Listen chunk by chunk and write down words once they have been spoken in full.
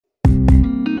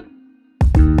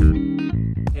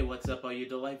up, all you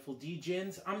delightful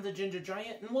D-Gens? I'm the Ginger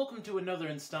Giant, and welcome to another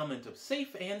installment of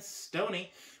Safe and Stony,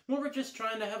 where we're just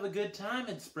trying to have a good time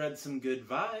and spread some good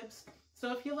vibes.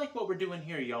 So if you like what we're doing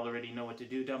here, y'all already know what to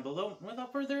do down below.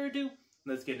 Without further ado,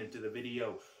 let's get into the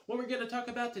video. What we're going to talk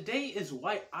about today is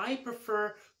why I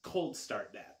prefer cold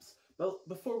start dabs. But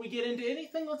before we get into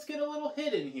anything, let's get a little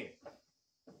hit in here.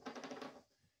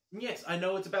 Yes, I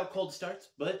know it's about cold starts,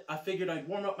 but I figured I'd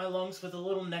warm up my lungs with a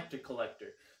little nectar collector.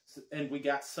 And we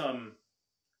got some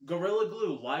Gorilla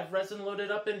Glue live resin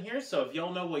loaded up in here, so if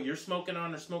y'all know what you're smoking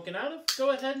on or smoking out of,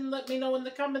 go ahead and let me know in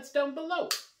the comments down below.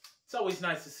 It's always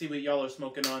nice to see what y'all are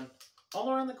smoking on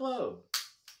all around the globe.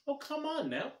 Oh, come on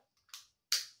now.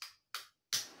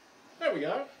 There we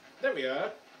are. There we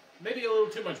are. Maybe a little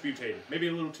too much butane. Maybe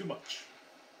a little too much.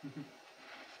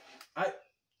 Alright,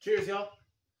 cheers, y'all.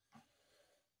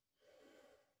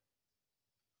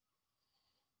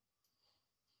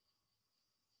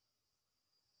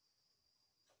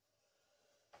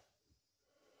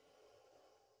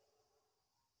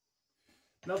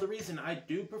 Now, the reason I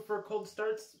do prefer cold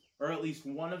starts, or at least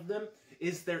one of them,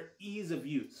 is their ease of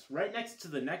use. Right next to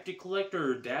the nectar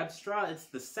collector or dab straw, it's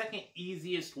the second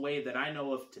easiest way that I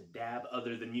know of to dab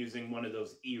other than using one of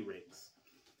those e-rings.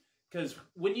 Because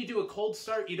when you do a cold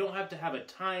start, you don't have to have a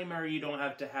timer, you don't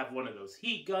have to have one of those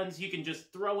heat guns, you can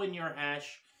just throw in your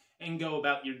hash and go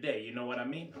about your day, you know what I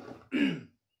mean?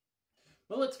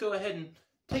 Well, let's go ahead and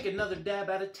take another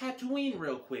dab out of Tatooine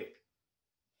real quick.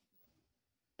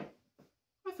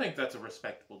 I think that's a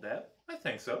respectable dab. I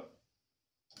think so.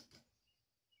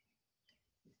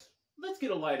 Let's get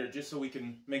a lighter just so we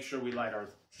can make sure we light our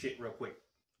shit real quick.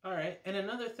 Alright, and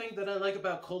another thing that I like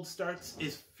about cold starts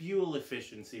is fuel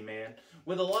efficiency, man.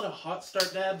 With a lot of hot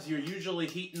start dabs, you're usually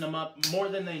heating them up more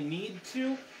than they need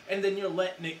to, and then you're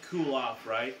letting it cool off,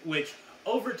 right? Which,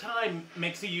 over time,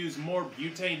 makes you use more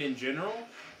butane in general,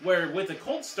 where with a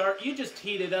cold start, you just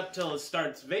heat it up till it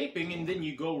starts vaping, and then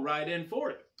you go right in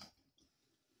for it.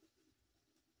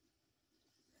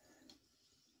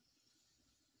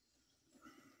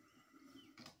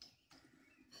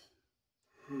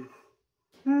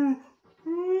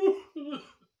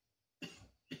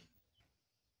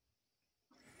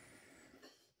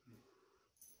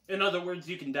 In other words,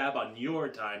 you can dab on your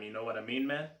time, you know what I mean,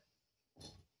 man?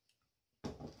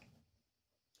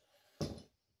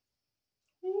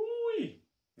 Ooh-wee.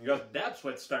 You got dab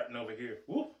sweat starting over here.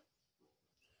 Woo.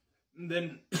 And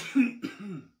then,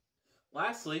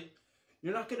 lastly,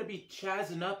 you're not going to be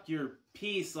chazzing up your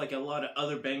piece like a lot of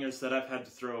other bangers that I've had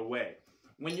to throw away.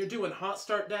 When you're doing hot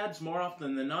start dabs, more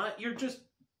often than not, you're just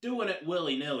doing it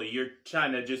willy-nilly. You're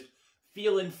trying to just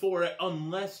feeling for it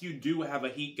unless you do have a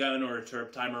heat gun or a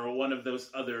terp timer or one of those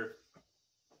other,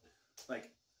 like,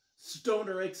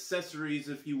 stoner accessories,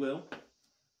 if you will.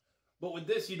 But with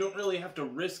this, you don't really have to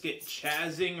risk it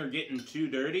chazzing or getting too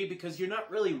dirty because you're not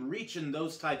really reaching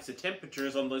those types of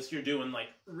temperatures unless you're doing, like,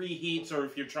 reheats or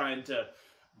if you're trying to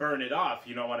burn it off,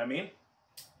 you know what I mean?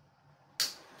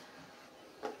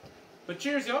 But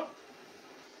cheers, y'all.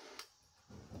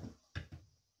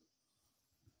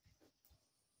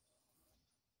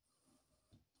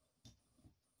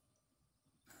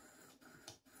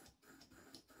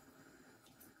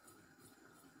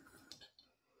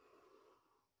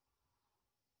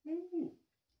 Ooh.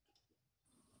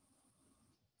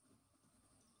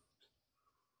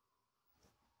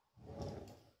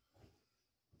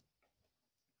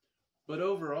 But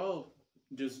overall,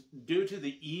 just due to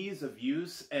the ease of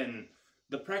use and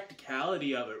the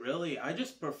practicality of it, really, I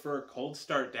just prefer cold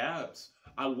start dabs.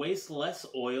 I waste less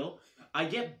oil, I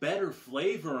get better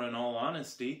flavor in all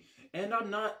honesty, and I'm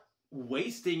not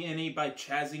wasting any by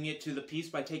chazzing it to the piece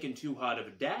by taking too hot of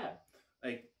a dab.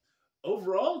 Like,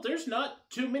 overall, there's not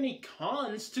too many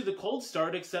cons to the cold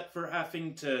start except for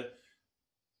having to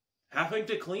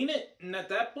clean it, and at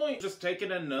that point, just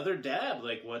taking another dab.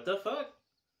 Like, what the fuck?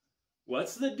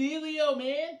 What's the dealio,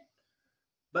 man?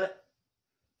 But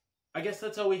I guess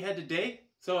that's all we had today,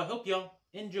 so I hope y'all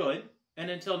enjoyed, and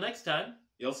until next time,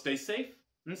 y'all stay safe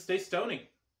and stay stony.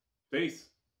 Peace.